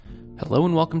Hello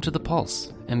and welcome to The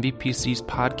Pulse, MVPC's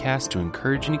podcast to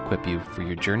encourage and equip you for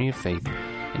your journey of faith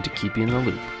and to keep you in the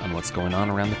loop on what's going on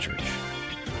around the church.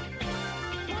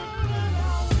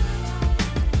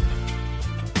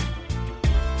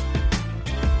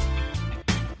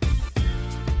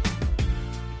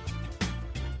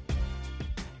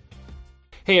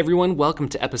 Hey everyone, welcome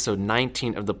to episode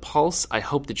 19 of The Pulse. I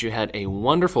hope that you had a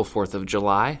wonderful 4th of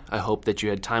July. I hope that you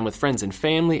had time with friends and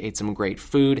family, ate some great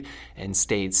food, and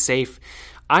stayed safe.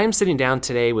 I am sitting down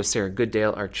today with Sarah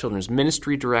Goodale, our Children's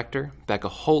Ministry Director, Becca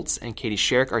Holtz, and Katie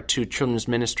Sherrick, our 2 Children's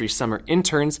Ministry summer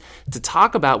interns, to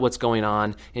talk about what's going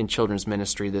on in children's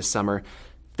ministry this summer.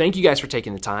 Thank you guys for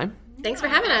taking the time. Thanks for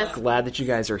having us. Glad that you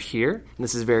guys are here.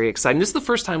 This is very exciting. This is the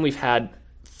first time we've had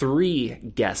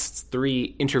 3 guests,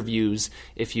 3 interviews,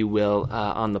 if you will,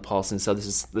 on The Pulse, and so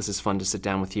this is fun to sit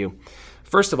down with you.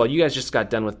 First of all, you guys just got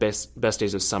done with Best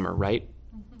Days of Summer, right?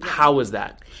 Yeah. How was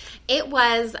that? It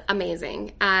was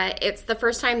amazing. It's the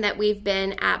first time that we've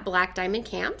been at Black Diamond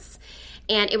Camps,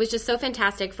 and it was just so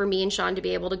fantastic for me and Sean to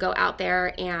be able to go out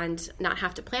there and not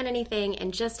have to plan anything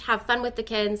and just have fun with the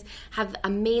kids, have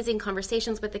amazing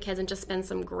conversations with the kids, and just spend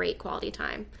some great quality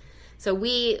time. So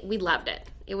we loved it.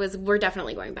 We're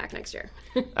definitely going back next year.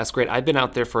 That's great. I've been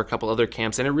out there for a couple other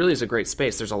camps, and it really is a great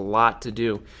space. There's a lot to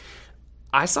do.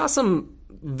 I saw some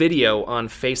video on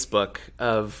Facebook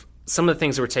of some of the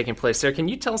things that were taking place. Sarah, can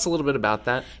you tell us a little bit about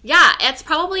that? Yeah, it's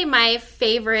probably my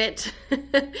favorite.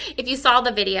 If you saw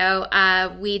the video,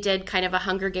 we did kind of a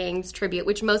Hunger Games tribute,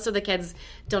 which most of the kids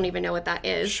don't even know what that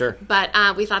is. Sure.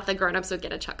 But we thought the grown-ups would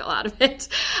get a chuckle out of it.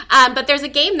 But there's a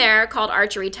game there called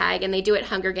archery tag, and they do it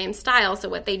Hunger Games style. So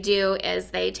what they do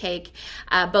is they take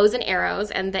bows and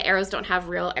arrows, and the arrows don't have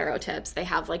real arrow tips. They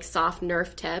have like soft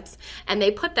Nerf tips, and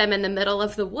they put them in the middle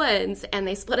of the woods, and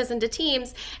they split us into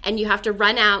teams, and you have to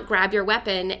run out, grab your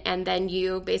weapon, and then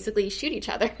you basically shoot each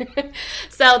other.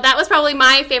 So that was probably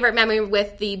my favorite memory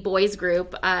with the boys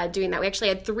group doing that. We actually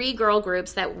had 3 girl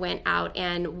groups that went out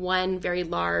and 1 very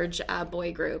large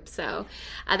boy group. So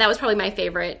that was probably my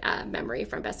favorite memory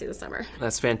from Best Days of Summer.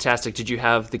 That's fantastic. Did you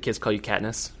have the kids call you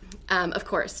Katniss? Of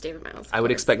course, David Miles. I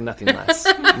would expect nothing less.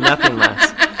 Nothing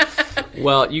less.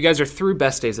 Well, you guys are through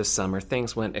Best Days of Summer.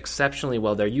 Things went exceptionally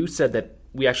well there. You said that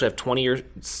we actually have 20 or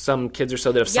some kids or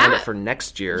so that have signed up for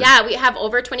next year. Yeah, we have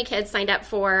over 20 kids signed up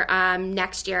for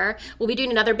next year. We'll be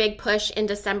doing another big push in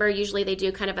December. Usually they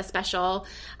do kind of a special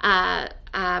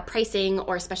pricing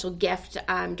or special gift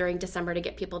during December to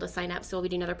get people to sign up. So we'll be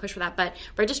doing another push for that. But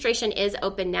registration is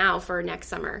open now for next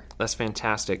summer. That's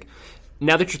fantastic.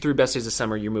 Now that you're through Best Days of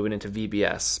Summer, you're moving into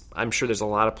VBS. I'm sure there's a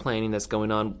lot of planning that's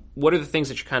going on. What are the things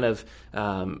that you're kind of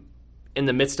in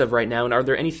the midst of right now, and are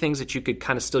there any things that you could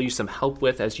kind of still use some help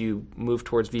with as you move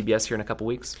towards VBS here in a couple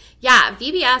weeks? Yeah,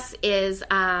 VBS is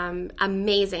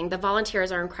amazing. The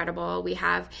volunteers are incredible. We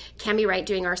have Cami Wright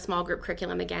doing our small group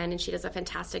curriculum again, and she does a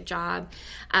fantastic job.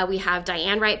 We have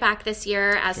Diane Wright back this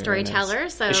year as storyteller.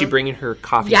 Nice. So is she bringing her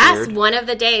coffee beard? Yes, one of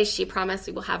the days she promised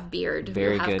we will have beard.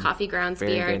 Very we'll have good. Coffee Grounds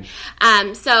Very beard.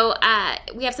 Good. So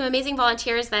we have some amazing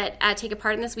volunteers that take a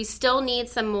part in this. We still need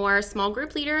some more small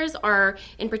group leaders, or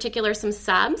in particular some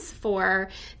subs for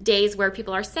days where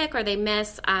people are sick or they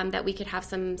miss, that we could have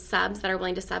some subs that are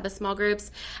willing to sub as small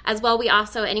groups. As well, we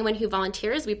also, anyone who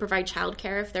volunteers, we provide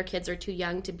childcare if their kids are too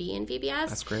young to be in VBS.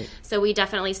 That's great. So we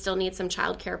definitely still need some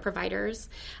childcare providers.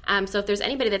 So if there's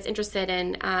anybody that's interested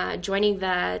in joining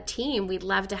the team, we'd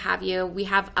love to have you. We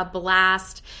have a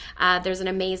blast. There's an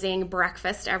amazing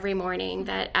breakfast every morning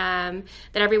that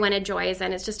everyone enjoys,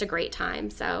 and it's just a great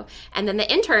time. So, and then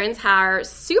the interns are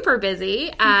super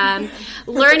busy.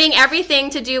 Learning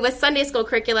everything to do with Sunday school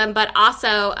curriculum, but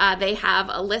also they have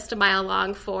a list a mile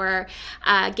long for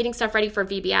getting stuff ready for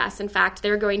VBS. In fact,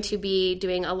 they're going to be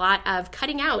doing a lot of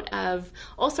cutting out of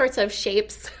all sorts of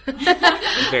shapes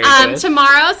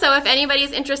tomorrow. So if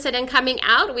anybody's interested in coming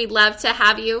out, we'd love to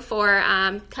have you for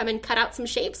come and cut out some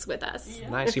shapes with us. Yeah.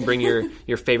 Nice. You bring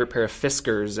your favorite pair of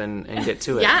Fiskars and get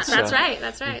to it. Yeah, that's right.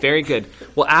 That's right. Very good.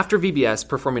 Well, after VBS,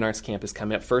 Performing Arts Camp is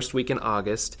coming up first week in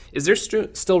August. Is there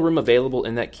still room available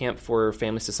in that camp for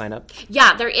families to sign up?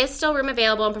 Yeah, there is still room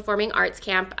available in Performing Arts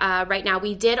Camp right now.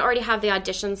 We did already have the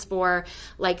auditions for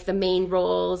like the main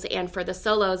roles and for the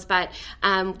solos, but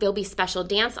there'll be special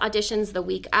dance auditions the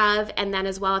week of, and then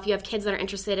as well, if you have kids that are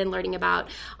interested in learning about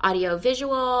audio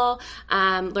visual,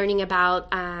 learning about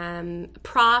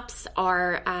props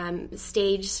or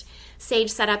stage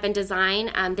setup and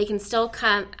design, they can still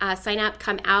sign up,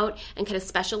 come out, and kind of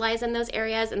specialize in those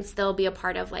areas and still be a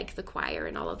part of like the choir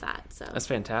and all of that. So that's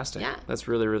fantastic. Yeah. That's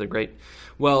really, really great.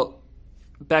 Well,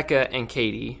 Becca and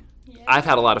Katie, I've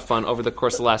had a lot of fun over the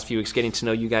course of the last few weeks getting to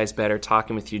know you guys better,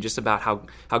 talking with you just about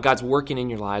how God's working in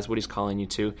your lives, what he's calling you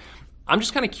to. I'm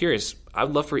just kind of curious. I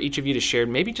would love for each of you to share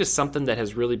maybe just something that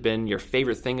has really been your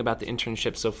favorite thing about the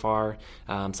internship so far,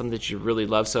 something that you really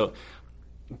love. So,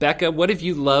 Becca, what have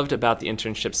you loved about the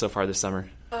internship so far this summer?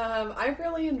 I've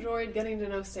really enjoyed getting to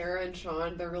know Sarah and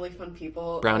Sean. They're really fun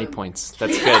people. Brownie points.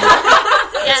 That's good.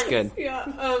 That's good.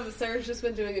 Yeah. Sarah's just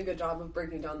been doing a good job of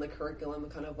breaking down the curriculum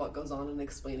and kind of what goes on and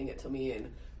explaining it to me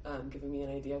and giving me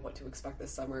an idea of what to expect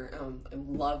this summer. I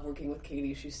love working with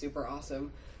Katie. She's super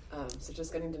awesome. So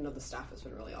just getting to know the staff has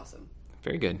been really awesome.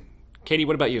 Very good. Katie,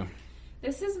 what about you?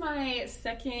 This is my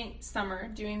second summer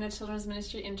doing the children's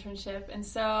ministry internship, and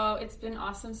so it's been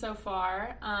awesome so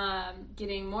far,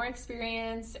 getting more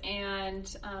experience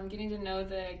and getting to know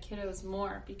the kiddos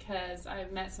more, because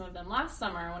I've met some of them last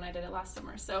summer when I did it last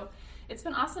summer. So it's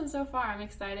been awesome so far. I'm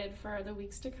excited for the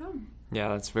weeks to come. Yeah,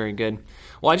 that's very good.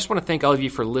 Well, I just want to thank all of you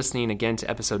for listening again to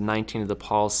episode 19 of The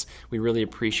Pulse. We really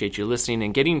appreciate you listening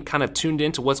and getting kind of tuned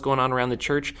into what's going on around the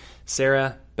church.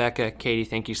 Sarah, Becca, Katie,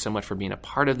 thank you so much for being a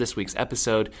part of this week's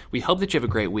episode. We hope that you have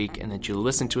a great week and that you'll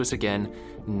listen to us again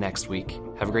next week.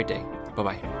 Have a great day.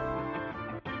 Bye-bye.